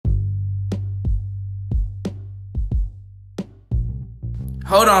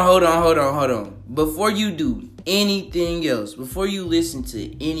Hold on. Before you do anything else, before you listen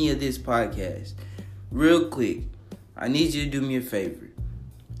to any of this podcast, real quick, I need you to do me a favor.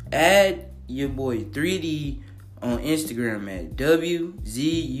 Add your boy 3D on Instagram at WZUPN.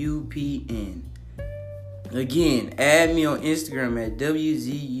 Again, add me on Instagram at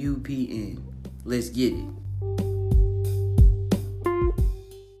WZUPN. Let's get it.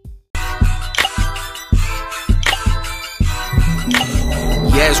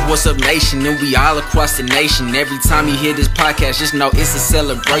 Yes, what's up, nation? And we all across the nation. Every time you hear this podcast, just know it's a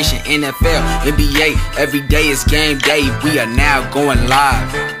celebration. NFL, NBA, every day is game day. We are now going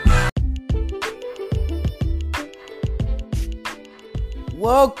live.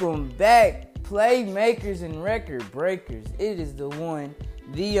 Welcome back, playmakers and record breakers. It is the one,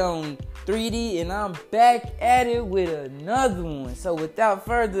 the only 3D, and I'm back at it with another one. So without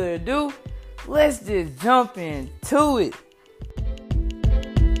further ado, let's just jump into it.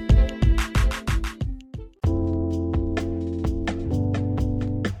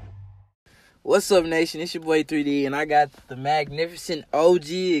 What's up, nation? It's your boy 3D, and I got the magnificent OG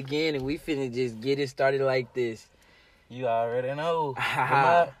again, and we finna just get it started like this. You already know.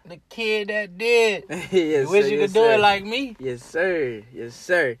 The kid that did. Yes, wish sir, you yes, could do sir. it like me. Yes, sir. Yes,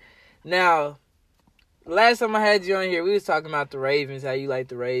 sir. Now, last time I had you on here, we was talking about the Ravens, how you like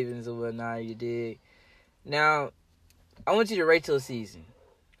the Ravens and whatnot, you did. Now, I want you to rate your season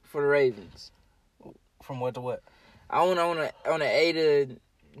for the Ravens. From what to what? I want on an A to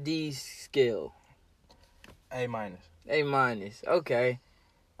D scale. A minus. A minus. Okay.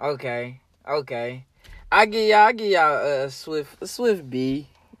 I give y'all a swift B.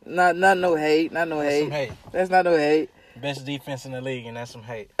 Not no hate. Not no That's hate. some hate. That's not no hate. Best defense in the league, and that's some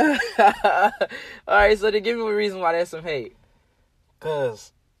hate. Alright, so to give me a reason why that's some hate.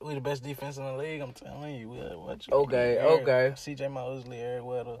 Cause we the best defense in the league. I'm telling you. Okay. CJ Mosley, Eric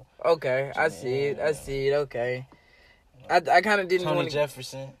Weddle. Okay, I see it. Okay. I kind of didn't Tony want to.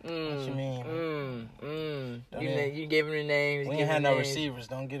 Jefferson. What you mean? You gave him the names. We ain't had no receivers.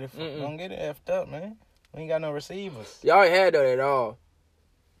 Don't get it effed up, man. We ain't got no receivers. Y'all ain't had that at all.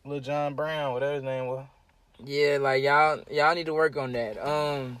 Lil John Brown, whatever his name was. Yeah, like y'all need to work on that.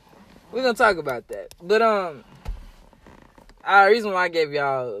 We're gonna talk about that. But the reason why I gave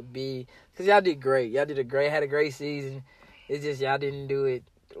y'all a B, cause y'all did great. Y'all had a great season. It's just y'all didn't do it,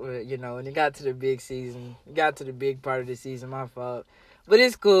 and it got to the big season. It got to the big part of the season. My fault. But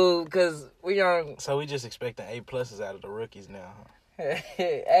it's cool because we young. So we just expecting A pluses out of the rookies now, huh?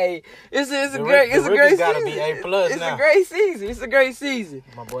 Hey, it's a great gotta season. Be A plus it's now. It's a great season.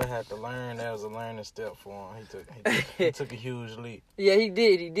 My boy had to learn. That was a learning step for him. He took a huge leap. Yeah, he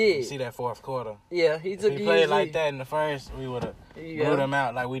did. You see that fourth quarter? Yeah, he took. If he played like that in the first, we would have blew them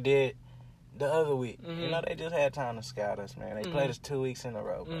out like we did the other week. Mm-hmm. They just had time to scout us, man. They played us 2 weeks in a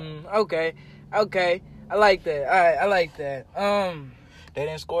row. Okay. I like that. All right, I like that. They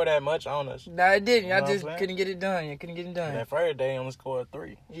didn't score that much on us. No, I didn't. You know I just what I'm couldn't get it done. And that first day, only scored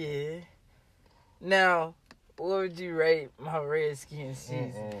 3. Yeah. Now, what would you rate my Redskins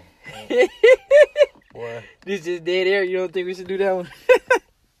season? Boy, This just dead air. You don't think we should do that one?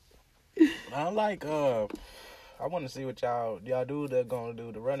 I'm like, I want to see what y'all do. They're gonna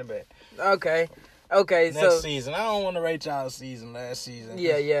do the running back. Okay. Next season, I don't want to rate y'all's season last season.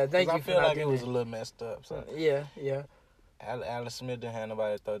 Yeah. Thank you. I feel like it was a little messed up. So. Yeah. Alex Smith didn't have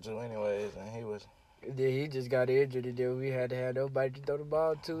nobody to throw to anyways, and he was. Yeah, he just got injured today. We had to have nobody to throw the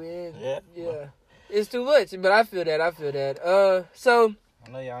ball to in. Yeah. It's too much, but I feel that. So I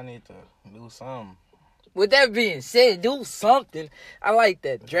know y'all need to do something. with that being said, do something. I like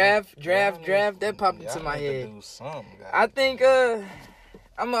that draft. That popped into my head. Do something, guys. I think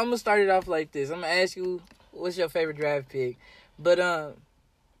I'm gonna start it off like this. I'm gonna ask you what's your favorite draft pick, but I'm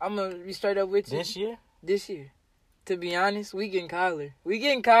gonna be straight up with you. This year. To be honest, we getting Kyler.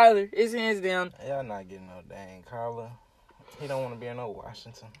 It's hands down. Y'all not getting no dang Kyler. He don't want to be in no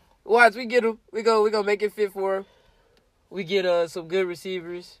Washington. Watch, we get him. We gonna make it fit for him. We get some good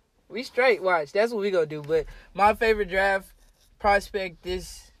receivers. We straight. Watch, that's what we gonna do. But my favorite draft prospect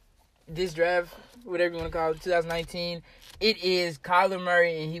this draft, whatever you want to call it, 2019, it is Kyler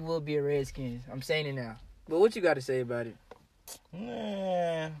Murray, and he will be a Redskins. I'm saying it now. But what you got to say about it?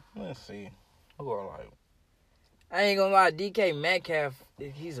 Let's see. Who are like? I ain't gonna lie, DK Metcalf,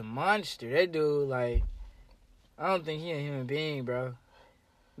 he's a monster. That dude, like, I don't think he a human being, bro.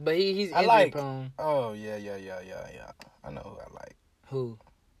 But he's injury prone. Oh, yeah. I know who I like. Who?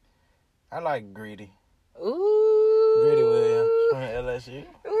 I like Greedy. Ooh. Greedy Williams from LSU.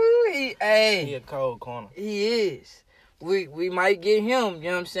 Ooh, He a cold corner. He is. We might get him, you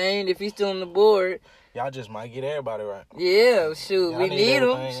know what I'm saying? If he's still on the board, Y'all just might get everybody right. Yeah, shoot. Y'all We need them.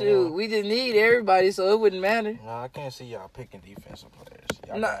 everything, Shoot. We just need everybody, so it wouldn't matter. No, I can't see y'all picking defensive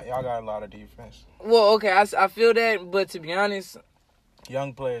players. Nah. Y'all got a lot of defense. Well, okay, I feel that, but to be honest,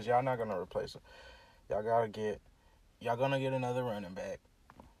 Young players, y'all not gonna replace them. Y'all gonna get another running back.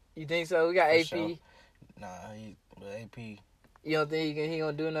 you think so? We got For AP. sure. Nah, AP, You don't think he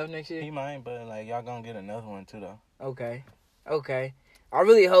gonna do enough next year? he might, but like y'all gonna get another one too though. Okay. I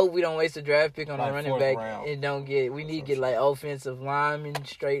really hope we don't waste a draft pick on Like a running fourth back round. and don't get. We need to get like offensive linemen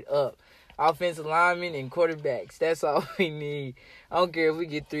straight up, offensive linemen and quarterbacks. That's all we need. I don't care if we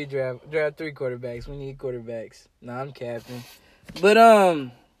get draft 3 quarterbacks. We need quarterbacks. Nah, I'm capping. But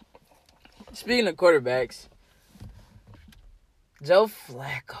speaking of quarterbacks, Joe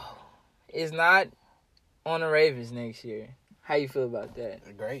Flacco is not on the Ravens next year. How you feel about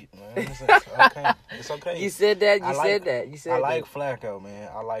that? Great, man. It's okay. It's okay. You said that. I that. like Flacco, man.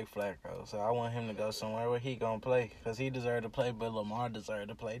 I like Flacco, so I want him to go somewhere where he gonna play, cause he deserved to play, but Lamar deserved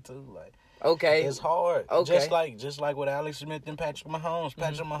to play too. Like, Okay. it's hard. Okay. Just like with Alex Smith and Patrick Mahomes.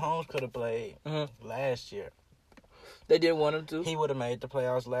 Patrick Mahomes could have played last year. They didn't want him to. He would have made the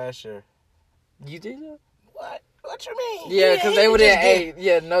playoffs last year. You think so? What? What you mean? Yeah, because they would have. Hey,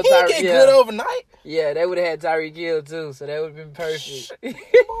 yeah, no He Tyreek. get Yeah. good overnight. Yeah, they would have had Tyreek Hill too, so that would have been perfect.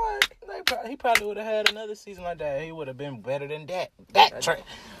 Boy, he probably would have had another season like that. He would have been better than that.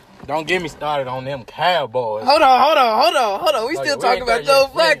 Don't get me started on them Cowboys. Hold on. We still We talking ain't about there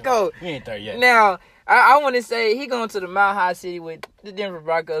Joe yet. Flacco. We ain't there yet. Now, I want to say he going to the Mile High City with the Denver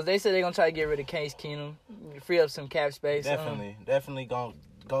Broncos. They said they're gonna try to get rid of Case Keenum, free up some cap space. Definitely go.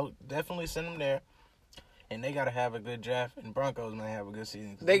 Definitely send him there. And they gotta have a good draft, and Broncos may have a good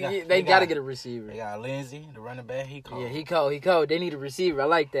season. They gotta get a receiver. They got Lindsey, the running back. He cold. Yeah, he cold. They need a receiver. I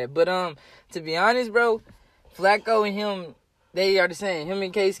like that. But to be honest, bro, Flacco and him, they are the same. Him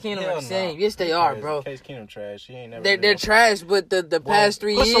and Case Keenum are the same. Yes, they are, bro. Case Keenum trash. He ain't never. They're trash, but the past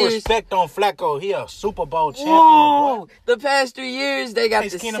 3 Put years. some respect on Flacco. He a Super Bowl champion. Whoa! Boy. The past 3 years, they got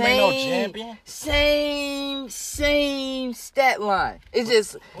Case the Keenum ain't no champion. same stat line. It's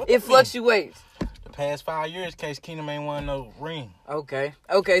just What it that mean? fluctuates. The past 5 years, Case Keenum ain't won no ring. Okay.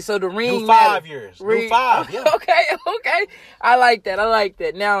 So the ring. Do 5 matters. years. Ring. Do 5. Yeah. Okay. I like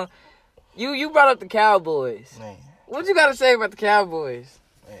that. Now, you brought up the Cowboys. Man. What you got to say about the Cowboys?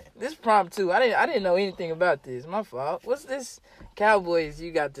 Man. This prompt too. I didn't know anything about this. My fault. What's this Cowboys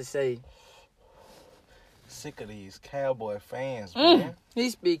you got to say? Sick of these Cowboy fans, man.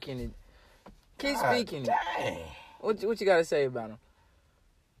 He's speaking it. Keep God speaking it. Dang. What you got to say about him?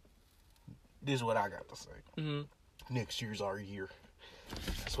 This is what I got to say. Mm-hmm. Next year's our year.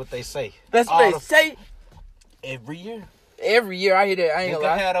 That's what they say. That's what they say. Every year. Every year I hear that. I ain't They gonna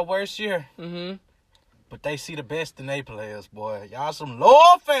lie. had a worse year. Mm-hmm. But they see the best in they players, boy. Y'all some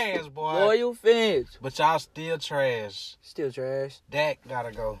loyal fans, boy. Loyal fans. But y'all still trash. Still trash. Dak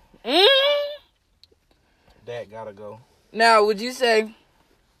gotta go. Mm. Dak gotta go. Now, would you say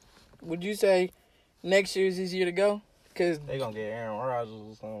next year is his year to go? Because They gonna get Aaron Rodgers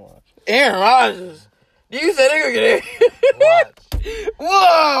or someone. Aaron Rodgers. You said they gonna get Aaron. Watch.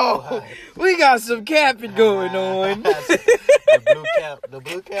 Whoa! Watch. We got some capping going on. The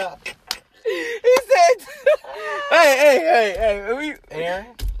blue cap. He said, hey, Aaron?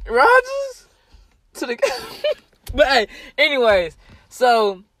 Rodgers to the. But hey, anyways,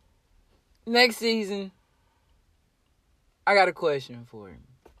 so next season, I got a question for him.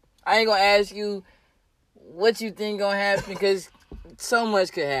 I ain't gonna ask you what you think gonna happen because so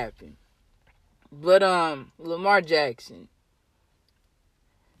much could happen. But Lamar Jackson,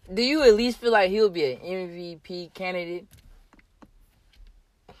 do you at least feel like he'll be an MVP candidate?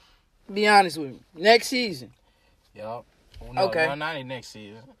 Be honest with me. Next season. Yup. No, Okay. No, not next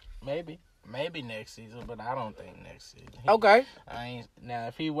season. Maybe next season, but I don't think next season. Okay. Now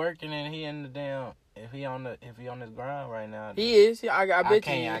if he working and he in the damn, if he on his grind right now, He is. I bet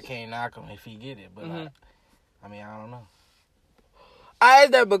you he is. I can't knock him if he get it, but I don't know. I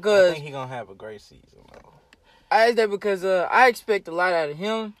asked that I because think he gonna have a great season though. I expect a lot out of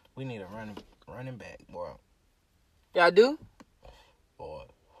him. We need a running back, boy. Y'all do? Boy.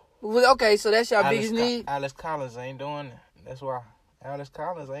 Well, okay, so that's your biggest need. Alex Collins ain't doing it. That's why Alex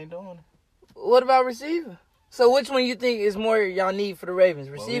Collins ain't doing it. What about receiver? So which one you think is more y'all need for the Ravens?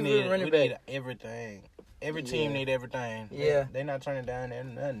 Receiver or running we back? need everything. Every team need everything. Yeah. They not turning down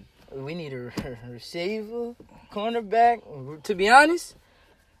nothing. We need a receiver, cornerback. To be honest,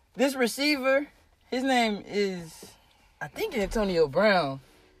 this receiver, his name is, I think, Antonio Brown.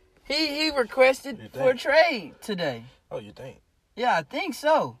 He requested for a trade today. Oh, you think? Yeah, I think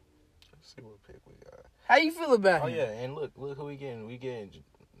so. Let's see what pick we got. How you feel about Oh him? yeah, and look who we getting. We getting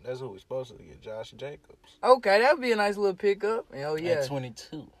That's who we supposed to get, Josh Jacobs. Okay, that would be a nice little pickup. Oh yeah. At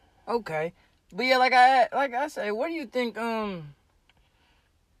 22. Okay, but yeah, like I say, where do you think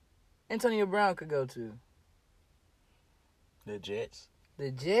Antonio Brown could go to? The Jets.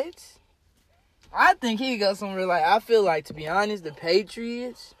 The Jets? I think he could go somewhere like, I feel like, to be honest, the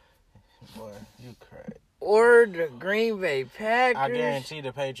Patriots. Boy, you crazy. Or the Green Bay Packers. I guarantee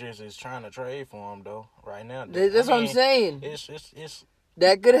the Patriots is trying to trade for him though. Right now, That's what I'm saying. It's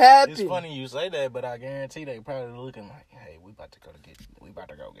that could happen. It's funny you say that, but I guarantee they probably looking like, hey, we about to go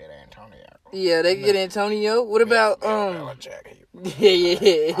get Antonio. Yeah, they get Antonio. What about yeah.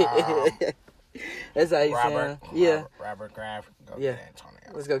 That's how you sound. Yeah. Robert Kraft. Yeah. Get Antonio.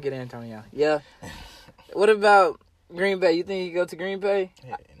 Let's go get Antonio. Yeah. What about Green Bay? You think he go to Green Bay?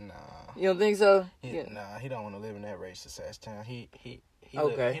 Yeah, nah. You don't think so? Nah, he don't want to live in that racist ass town. He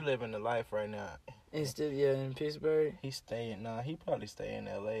okay. He living the life right now. Instead, in Pittsburgh. He probably stay in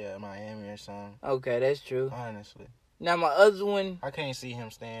L.A. or Miami or something. Okay, that's true. Honestly. Now my other one, I can't see him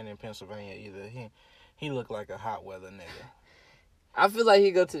staying in Pennsylvania either. He look like a hot weather nigga. I feel like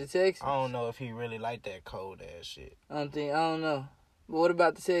he go to the Texans. I don't know if he really like that cold ass shit. I don't know. But what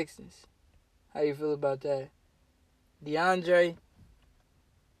about the Texans? How you feel about that? DeAndre,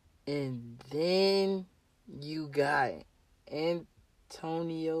 and then you got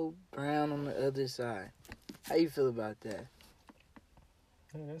Antonio Brown on the other side. How you feel about that?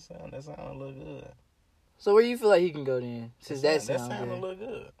 Yeah, that sound a little good. So where you feel like he can go then? Since that sound a good. little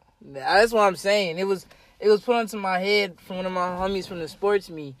good. That's what I'm saying. It was put onto my head from one of my homies from the Sports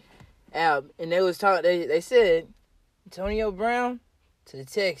Me app, and they was talking. They said Antonio Brown to the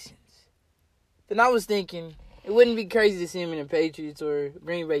Texans. Then I was thinking it wouldn't be crazy to see him in the Patriots or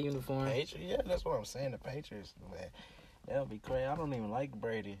Green Bay uniform. Yeah, that's what I'm saying. The Patriots, man, that would be crazy. I don't even like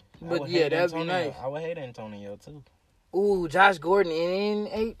Brady. But yeah, that'd be nice. I would hate Antonio too. Ooh, Josh Gordon in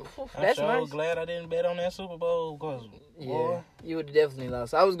 8. That's I'm so nice. glad I didn't bet on that Super Bowl because boy, you would have definitely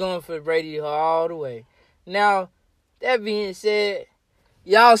lost. I was going for Brady all the way. Now, that being said,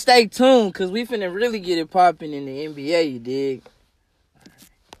 y'all stay tuned because we finna really get it popping in the NBA, you dig?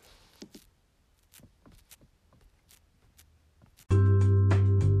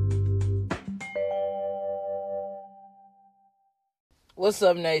 What's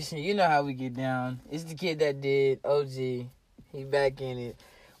up, nation? You know how we get down. It's the kid that did, OG. He back in it.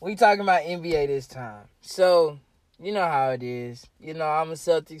 We talking about NBA this time. So, you know how it is. You know, I'm a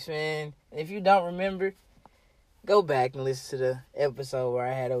Celtics fan. And if you don't remember, go back and listen to the episode where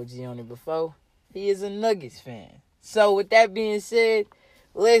I had OG on it before. He is a Nuggets fan. So, with that being said,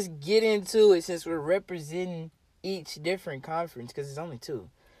 let's get into it since we're representing each different conference because it's only 2.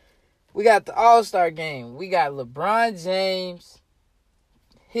 We got the All-Star game. We got LeBron James.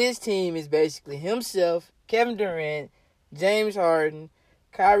 His team is basically himself, Kevin Durant, James Harden,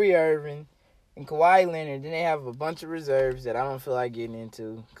 Kyrie Irving, and Kawhi Leonard. Then they have a bunch of reserves that I don't feel like getting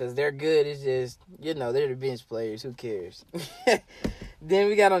into because they're good. It's just, they're the bench players. Who cares? Then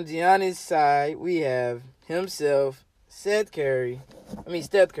we got on Giannis' side, we have himself, Steph Curry,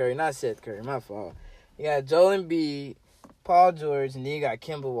 not Seth Curry, my fault. You got Joel Embiid, Paul George, and then you got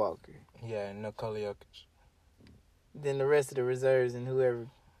Kemba Walker. Yeah, and Nikola Jokic. Then the rest of the reserves and whoever,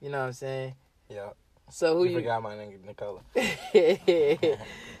 you know what I'm saying? Yeah. So who you forgot my nigga Nikola.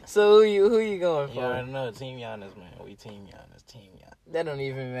 So who you going for? You already know, Team Giannis, man. We Team Giannis. That don't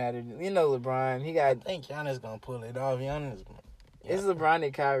even matter. You know LeBron. I think Giannis gonna pull it off. Giannis. Yeah. It's LeBron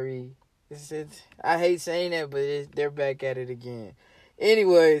and Kyrie. I hate saying that, but they're back at it again.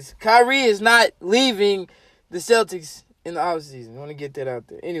 Anyways, Kyrie is not leaving the Celtics in the offseason. I want to get that out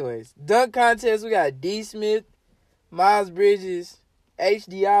there. Anyways, dunk contest, we got D. Smith, Miles Bridges, H.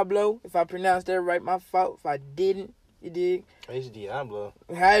 Diablo. If I pronounced that right, my fault. If I didn't, you dig? H. Diablo.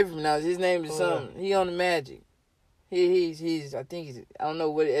 However you pronounce his name is something. He on the Magic. He's I don't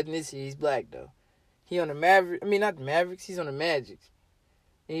know what ethnicity. He's black though. He on the Mavericks. I mean, not the Mavericks. He's on the Magics.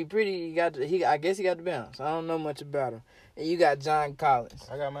 And I guess he got the bounce. I don't know much about him. And you got John Collins.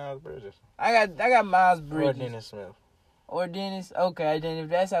 I got Miles Bridges. I got Miles Bridges. Or Dennis Smith. Or Dennis. Okay, then if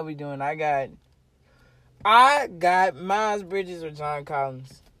that's how we doing, I got Miles Bridges or John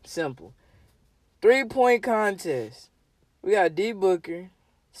Collins. Simple. 3-point contest. We got D. Booker,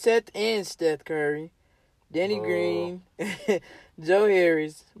 Seth and Steph Curry, Danny Green, Joe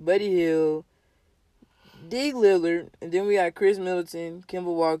Harris, Buddy Hield, D. Lillard, and then we got Chris Middleton, Kemba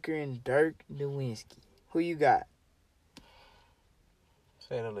Walker, and Dirk Nowitzki. Who you got?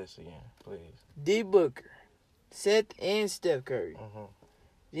 Say the list again, please. D. Booker, Seth and Steph Curry. Mm-hmm.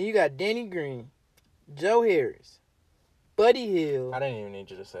 Then you got Danny Green, Joe Harris, Buddy Hield. I didn't even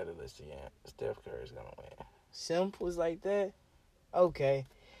need you to say the list again. Steph Curry's gonna win. Simple as like that? Okay.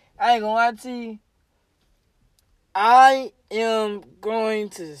 I ain't gonna lie to you. I am going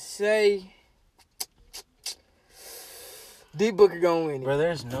to say D Booker gonna win it. Bro,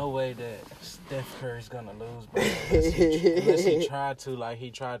 there's no way that Steph Curry's gonna lose, bro. Unless he tried to, like he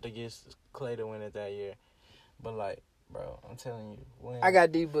tried to get Clay to win it that year. But like, bro, I'm telling you, when I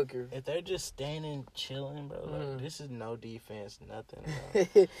got D Booker. if they're just standing chilling, bro, like, this is no defense, nothing. Bro.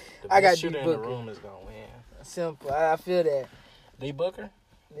 The I got best shooter in the D-Booker. room is gonna win. Simple. I feel that. D Booker,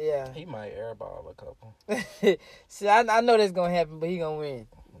 Yeah. he might airball a couple. See, I know that's gonna happen, but he gonna win.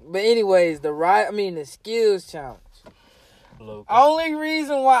 But anyways, the skills challenge. Luka. Only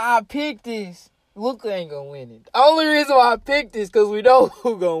reason why I picked this, Luka ain't gonna win it. Only reason why I picked this because we know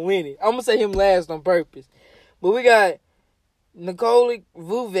who gonna win it. I'm gonna say him last on purpose. But we got Nikola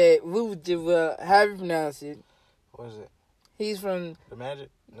Vucevic, however you pronounce it. What is it? He's from The Magic?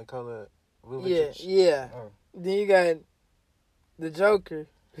 Nikola Vucevic? yeah. Oh. Then you got the Joker.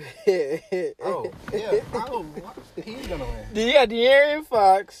 Oh, yeah. Oh, he's gonna win. Then you got De'Aaron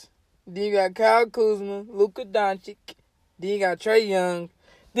Fox. Then you got Kyle Kuzma, Luka Doncic. Then you got Trae Young.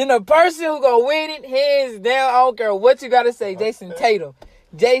 Then the person who gonna win it, hands down, I don't care what you gotta say, Jason Tatum.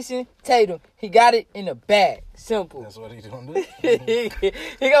 Jason Tatum. He got it in the bag. Simple. That's what he's gonna do. He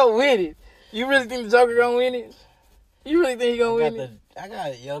gonna win it. You really think the Joker gonna win it? You really think he gonna win it? I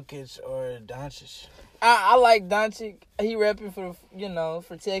got Jokic or Doncic. I like Doncic. He repping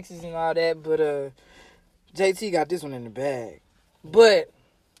for Texas and all that, but JT got this one in the bag. But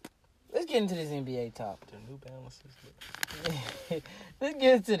let's get into this NBA talk. The New Balances. Let's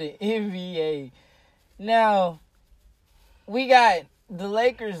get into the NBA. Now, we got the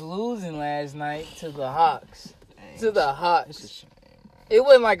Lakers losing last night to the Hawks. Dang, To the It's a Hawks. shame, man. It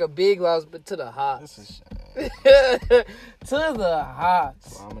wasn't like a big loss, but to the It's Hawks. a shame. To the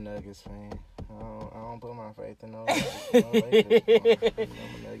Hawks. Well, I'm a Nuggets fan. I don't put my faith in no Lakers. I'm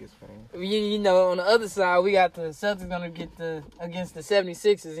a Nuggets fan. You know, on the other side, we got the Celtics gonna get against the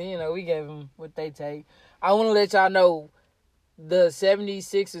 76ers. And, we gave them what they take. I want to let y'all know the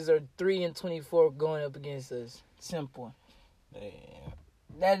 76ers are 3-24 going up against us. Simple.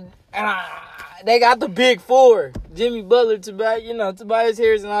 Damn. They got the big four: Jimmy Butler, Tobias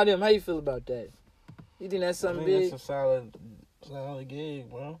Harris, and all them. How you feel about that? You think that's something big? That's a solid gig,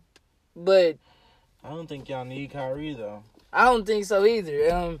 bro. But I don't think y'all need Kyrie though. I don't think so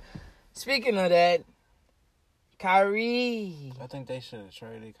either. Speaking of that, Kyrie. I think they should have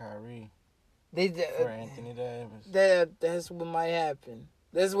traded Kyrie They for Anthony Davis. that's what might happen.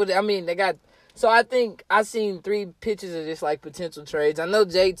 That's what I mean. They got. So I think I seen 3 pictures of this like potential trades. I know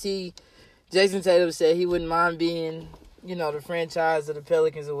Jason Tatum said he wouldn't mind being, the franchise of the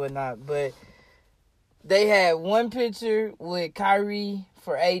Pelicans or whatnot. But they had one picture with Kyrie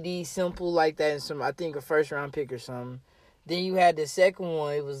for AD, simple like that, and some, I think, a first round pick or something. Then you had the second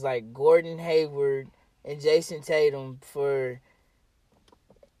one. It was like Gordon Hayward and Jason Tatum for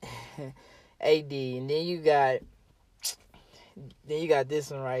AD, and then you got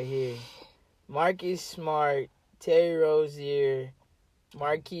this one right here: Marcus Smart, Terry Rozier,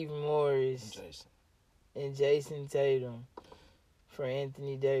 Markieff Morris, and Jason Tatum for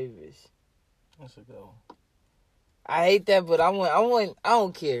Anthony Davis. That's a go. I hate that, but I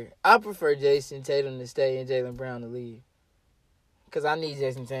don't care. I prefer Jason Tatum to stay and Jaylen Brown to leave. Because I need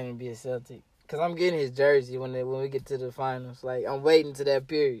Jason Tatum to be a Celtic. Because I'm getting his jersey when we get to the finals. Like, I'm waiting to that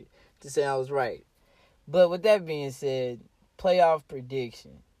period to say I was right. But with that being said, playoff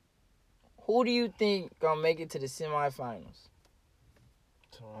prediction. Who do you think going to make it to the semifinals?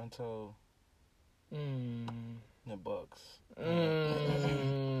 Toronto. The Bucks.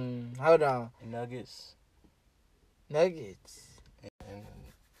 Hold on. Nuggets. And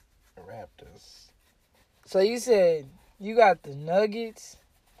the Raptors. So you said you got the Nuggets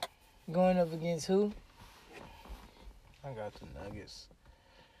going up against who? I got the Nuggets.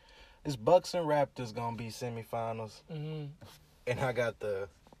 It's Bucks and Raptors gonna be semifinals. Mm-hmm. And I got the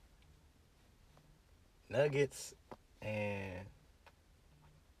Nuggets and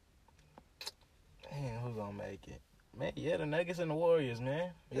who's gonna make it? Man, yeah, the Nuggets and the Warriors,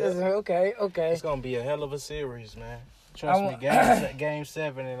 man. Yeah. Okay. It's gonna be a hell of a series, man. Trust me, game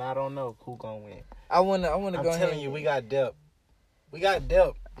 7, and I don't know who gonna win. I wanna go ahead. I'm telling you, we got depth.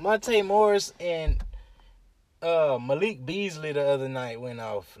 Monte Morris and Malik Beasley the other night went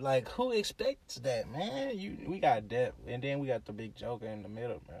off. Like, who expects that, man? We got depth, and then we got the big joker in the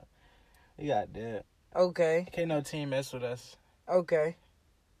middle, bro. We got depth. Okay. Can't no team mess with us. Okay.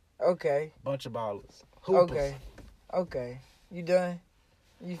 Bunch of ballers. Hoopers. Okay. You done?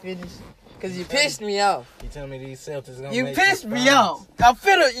 You finished? Because you pissed me off. You tell me these Celtics gonna You make pissed the me finals. off.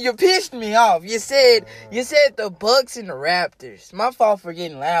 You pissed me off. You said the Bucks and the Raptors. My fault for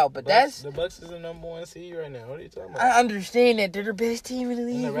getting loud, but The Bucks is the number 1 seed right now. What are you talking about? I understand that they're the best team in the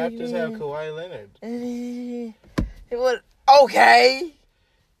league. And the Raptors have Kawhi Leonard. Okay.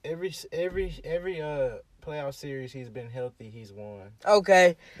 Every playoff series he's been healthy, he's won.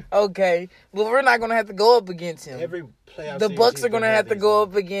 Okay. But we're not gonna have to go up against him. Every playoff The series Bucks he's are gonna been have to healthy, go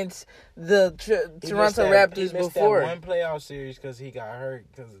he's up against the He Toronto missed Raptors he missed before. That one playoff series because he got hurt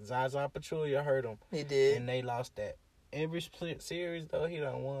because Zaza Pachulia hurt him. He did. And they lost that. Every series though he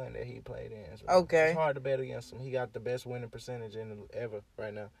done won that he played in. So Okay. It's hard to bet against him. He got the best winning percentage ever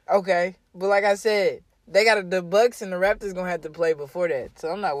right now. Okay, but like I said, the Bucks and the Raptors gonna have to play before that, so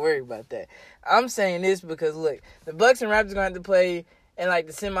I'm not worried about that. I'm saying this because look, the Bucks and Raptors gonna have to play in like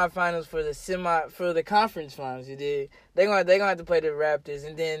the semifinals for the conference finals. You did. They gonna have to play the Raptors,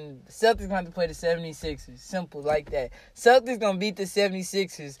 and then the Celtics gonna have to play the 76ers. Simple like that. Celtics gonna beat the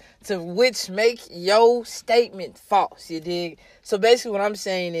 76ers, to which make your statement false. You dig? So basically, what I'm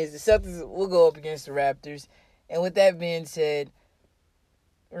saying is the Celtics will go up against the Raptors, and with that being said,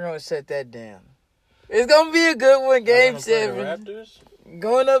 we're gonna shut that down. It's gonna be a good one, Game 7. Raptors?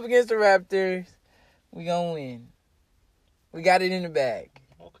 Going up against the Raptors, we gonna win. We got it in the bag.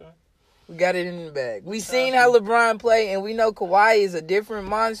 Okay. We got it in the bag. We seen how LeBron play, and we know Kawhi is a different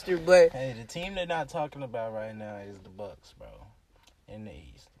monster, but Hey, the team they're not talking about right now is the Bucks, bro. In the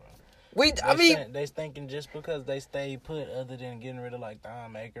East, bro. They thinking just because they stay put, other than getting rid of like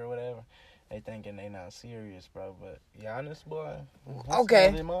Thon Maker or whatever, they thinking they not serious, bro. But Giannis, boy, Okay.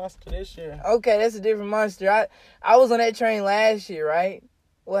 another monster this year. okay, that's a different monster. I was on that train last year, right?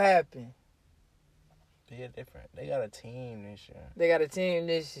 What happened? They're different. They got a team this year. They got a team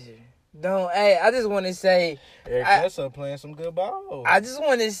this year. I just want to say, Eric Bledsoe playing some good ball. I just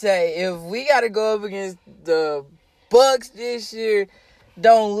want to say, if we got to go up against the Bucks this year,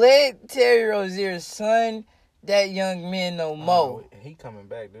 don't let Terry Rozier's son that young man no more. He coming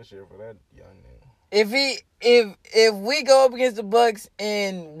back this year for that young nigga. If we go up against the Bucks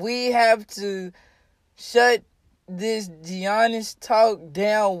and we have to shut this Giannis talk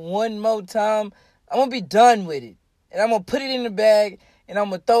down one more time, I'm gonna be done with it, and I'm gonna put it in the bag and I'm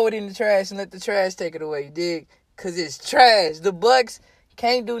gonna throw it in the trash and let the trash take it away. You dig? Cause it's trash. The Bucks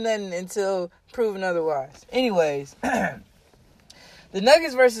can't do nothing until proven otherwise. Anyways, the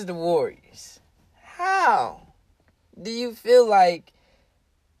Nuggets versus the Warriors. How do you feel like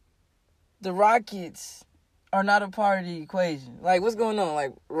the Rockets are not a part of the equation? Like, what's going on?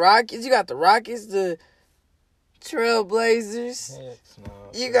 Like, Rockets, you got the Rockets, the Trailblazers.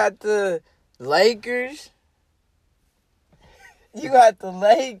 You got the Lakers. You got the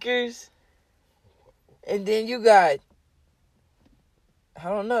Lakers. And then you got, I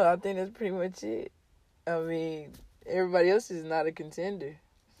don't know, I think that's pretty much it. I mean, everybody else is not a contender.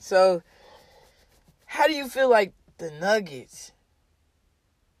 So, how do you feel like the Nuggets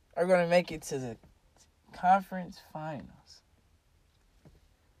are going to make it to the conference finals?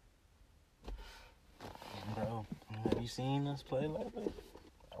 Bro, have you seen us play lately?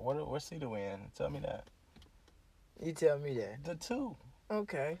 What seed are we in? Tell me that. You tell me that. The 2.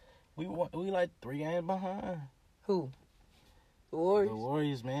 Okay. We like 3 games behind. Who? The Warriors? The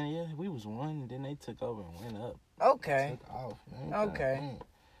Warriors, man. Yeah, we was 1, and then they took over and went up. Okay. Took off, man. Okay.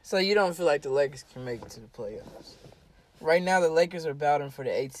 So you don't feel like the Lakers can make it to the playoffs? Right now, the Lakers are battling for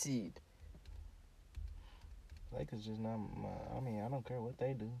the 8th seed. Lakers just not I mean, I don't care what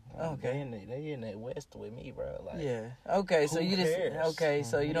they do. Okay. They in that West with me, bro. Like, yeah. Okay. So who you just cares?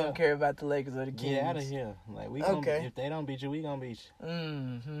 So you don't care about the Lakers or the Kings. get out of here. Like, we Okay. if they don't beat you, we gonna beat you.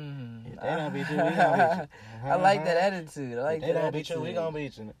 Mm-hmm. If they don't beat you, we gonna beat you. I like that attitude. I like if they that don't attitude. beat you, we gonna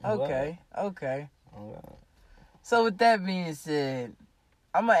beat you. Okay. Okay. Oh, God. So with that being said,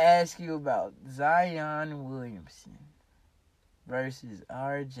 I'm gonna ask you about Zion Williamson versus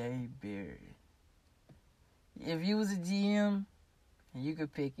R.J. Barrett. If you was a GM and you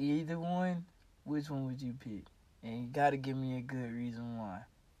could pick either one, which one would you pick? And you gotta give me a good reason why.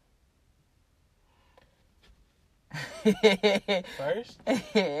 First?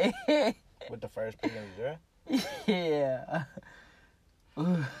 With the first pick in the draft? Yeah.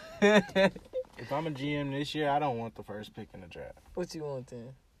 If I'm a GM this year, I don't want the first pick in the draft. What you want then?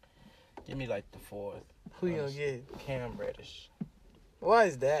 Give me like the 4th. Who you gonna get? Cam Reddish. Why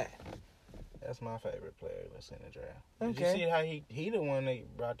is that? That's my favorite player that's in the draft. Okay. Did you see how he the one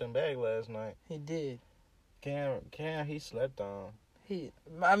that brought them back last night? He did. Cam, he slept on.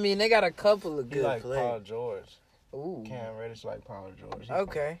 I mean, they got a couple of He good like players. Paul George. Ooh. Cam Reddish like Paul George.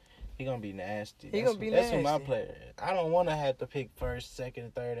 Okay. He gonna be nasty. That's who my nasty. player is. I don't want to have to pick first, second,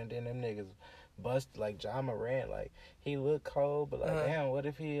 and third, and then them niggas bust like Ja Morant. Like, he look cold, but like, damn, what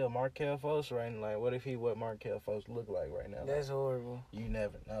if he a Markelle Fultz right now? Like, what if he what Markelle Fultz look like right now? That's horrible. You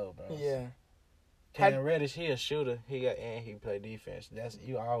never know, bro. Yeah. Cam Reddish, he a shooter. He play defense. That's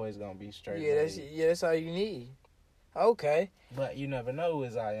you always gonna be straight. Yeah, that's all you need. Okay. But you never know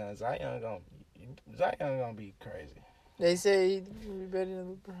with Zion. Zion gonna be crazy. They say he'd be better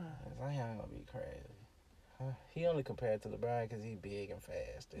than LeBron. Zion gonna be crazy. He only compared to LeBron because he big and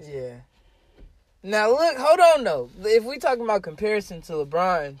fast. Yeah. Now look, hold on though. If we talking about comparison to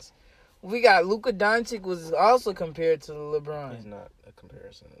LeBron's, we got Luka Doncic was also compared to LeBron. He's not a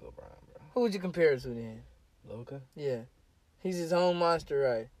comparison to LeBron, bro. Who would you compare it to then? Luka? Yeah. He's his own monster,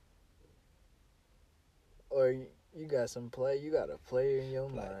 right? Or you got a player in your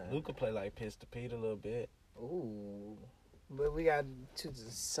mind. Luka play like Pistol Pete a little bit. Ooh. But we got the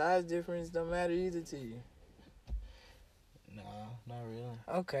size difference don't matter either to you. Nah, not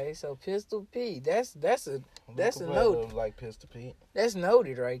really. Okay, so Pistol Pete. That's a Luka note. like Pistol Pete. That's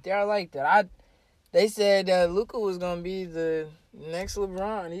noted right there. I like that. They said Luka was gonna be the next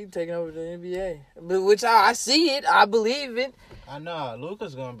LeBron. He taking over the NBA, but which I see it. I believe it. I know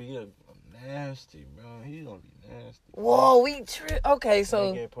Luka's gonna be a nasty, bro. He's gonna be nasty. Whoa, okay.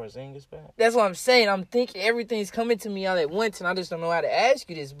 So they get Porzingis back. that's what I'm saying. I'm thinking everything's coming to me all at once, and I just don't know how to ask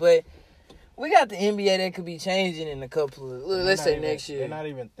you this. But we got the NBA that could be changing in a couple of let's say next year. They're not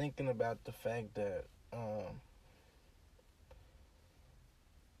even thinking about the fact that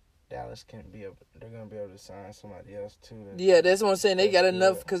Dallas they're gonna be able to sign somebody else too. Yeah, that's what I'm saying. They got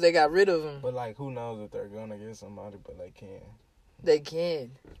enough because they got rid of him. But like, who knows if they're gonna get somebody? But they can. They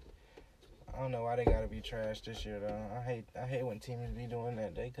can. I don't know why they gotta be trash this year though. I hate when teams be doing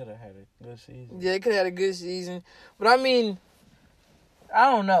that. They could have had a good season. Yeah, they could have had a good season. But I mean, I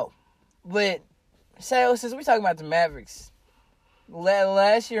don't know. But since we talking about the Mavericks,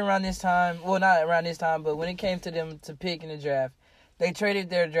 last year around this time, well, not around this time, but when it came to them to pick in the draft, they traded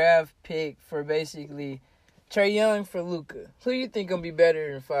their draft pick for basically Trae Young for Luka. Who do you think gonna be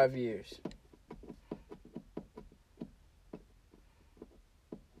better in 5 years?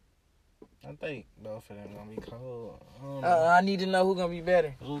 I think both of them gonna be cold. I don't know. I need to know who gonna be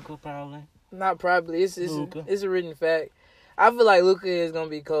better. Luka probably. Not probably. It's Luka. It's a written fact. I feel like Luka is gonna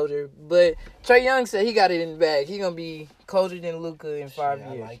be colder, but Trae Young said he got it in the bag. He gonna be colder than Luka in 5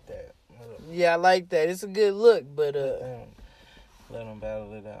 years. I like that. Yeah, I like that. It's a good look, but let them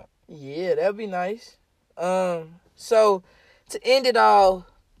battle it out. yeah, that'd be nice. So to end it all,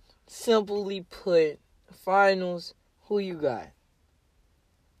 simply put, finals. Who you got?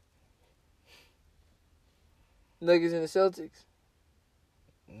 Nuggets and the Celtics.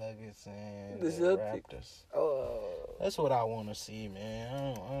 Nuggets and The the Celtics. Raptors. Oh, That's what I want to see,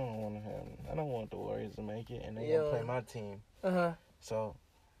 man. I don't want the Warriors to make it, and they gonna play my team. So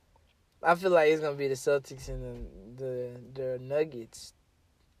I feel like it's gonna be the Celtics and the Nuggets.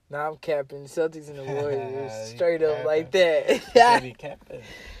 Now I'm capping the Celtics and the Warriors straight up like that. be capping.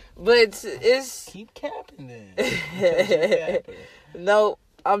 But it's Keep capping then. Keep capping. no.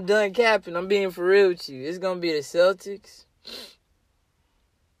 I'm done capping. I'm being for real with you. It's gonna be the Celtics.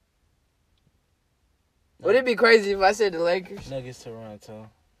 Would it be crazy if I said the Lakers? Nuggets,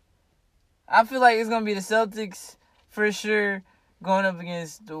 Toronto. I feel like it's gonna be the Celtics for sure, going up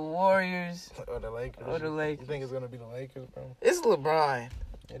against the Warriors Or the Lakers. You think it's gonna be the Lakers, bro? It's LeBron.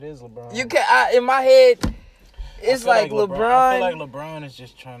 It is LeBron. You can in my head, it's like LeBron. I feel like LeBron is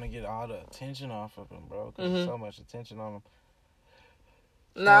just trying to get all the attention off of him, bro. Because there's so much attention on him.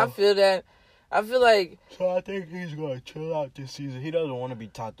 Nah, I feel that. I feel like. So I think he's gonna chill out this season. He doesn't want to be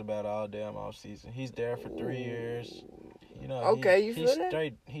talked about all damn off season. He's there for 3 years. You know. Okay, you feel that?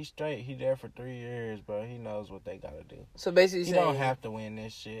 Straight. He's straight. He's there for 3 years, bro. He knows what they gotta do. So basically, He don't have to win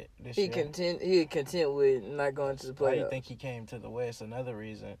this shit. He content with not going to the playoffs. Why do you think he came to the West? Another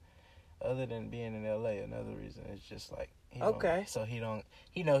reason, other than being in LA, another reason is just like he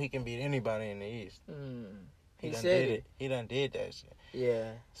know he can beat anybody in the East. He said it. He done did that shit.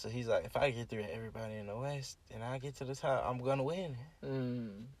 Yeah. So he's like, if I get through everybody in the West and I get to the top, I'm gonna win.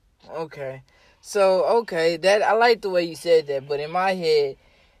 Okay. So that I like the way you said that, but in my head,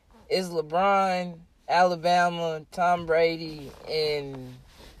 it's LeBron, Alabama, Tom Brady, and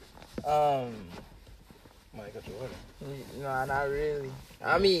Michael Jordan. No, not really.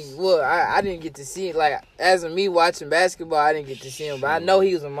 I mean, well, I didn't get to see it. Like, as of me watching basketball, I didn't get to see him. But I know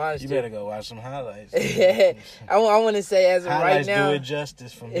he was a monster. You better go watch some highlights. I want to say, as of highlights right now. do it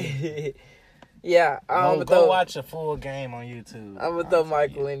justice for me. Yeah. Go watch a full game on YouTube. I'm going to throw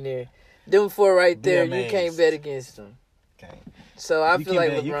Michael in there. Them four right there, you can't bet against them. Okay. So I feel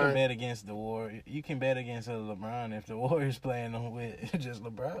like You can LeBron. bet against the Warriors. You can bet against LeBron if the Warriors playing them with just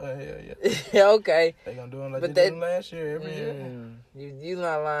LeBron. Hell yeah. Okay. They gonna do him like But they did him last year. Every year. You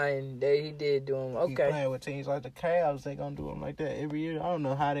not lying. He did do him. Keep Okay. playing with teams like the Cavs, they gonna do him like that every year. I don't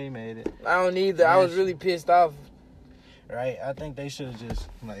know how they made it. I don't either. I was really pissed off. Right? I think they should have just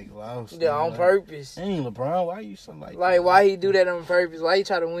lost. Yeah, on purpose. Dang, LeBron, why you so Like, that? why he do that on purpose? Why he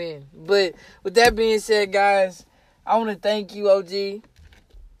try to win? But with that being said, guys, I want to thank you, OG.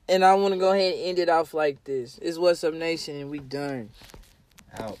 And I want to go ahead and end it off like this. It's What's Up Nation, and we done.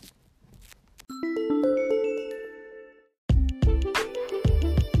 Out.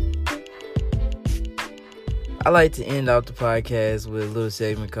 I like to end off the podcast with a little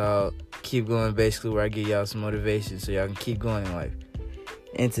segment called Keep Going, basically where I give y'all some motivation so y'all can keep going in life.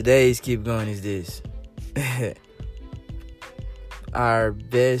 And today's Keep Going is this. Our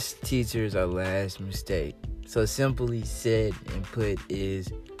best teacher is our last mistake. So simply said and put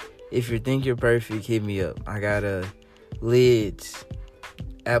is, if you think you're perfect, hit me up. I got a LIDS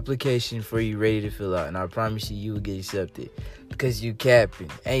application for you ready to fill out, and I promise you will get accepted because you capping.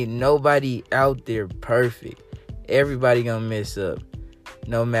 Ain't nobody out there perfect. Everybody gonna mess up.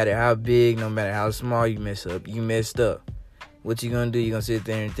 No matter how big, no matter how small you mess up, you messed up. What you gonna do? You gonna sit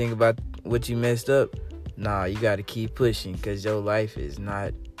there and think about what you messed up? Nah, you gotta keep pushing because your life is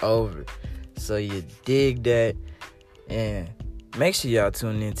not over. So you dig that, and make sure y'all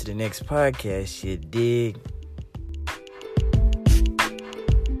tune in to the next podcast. You dig?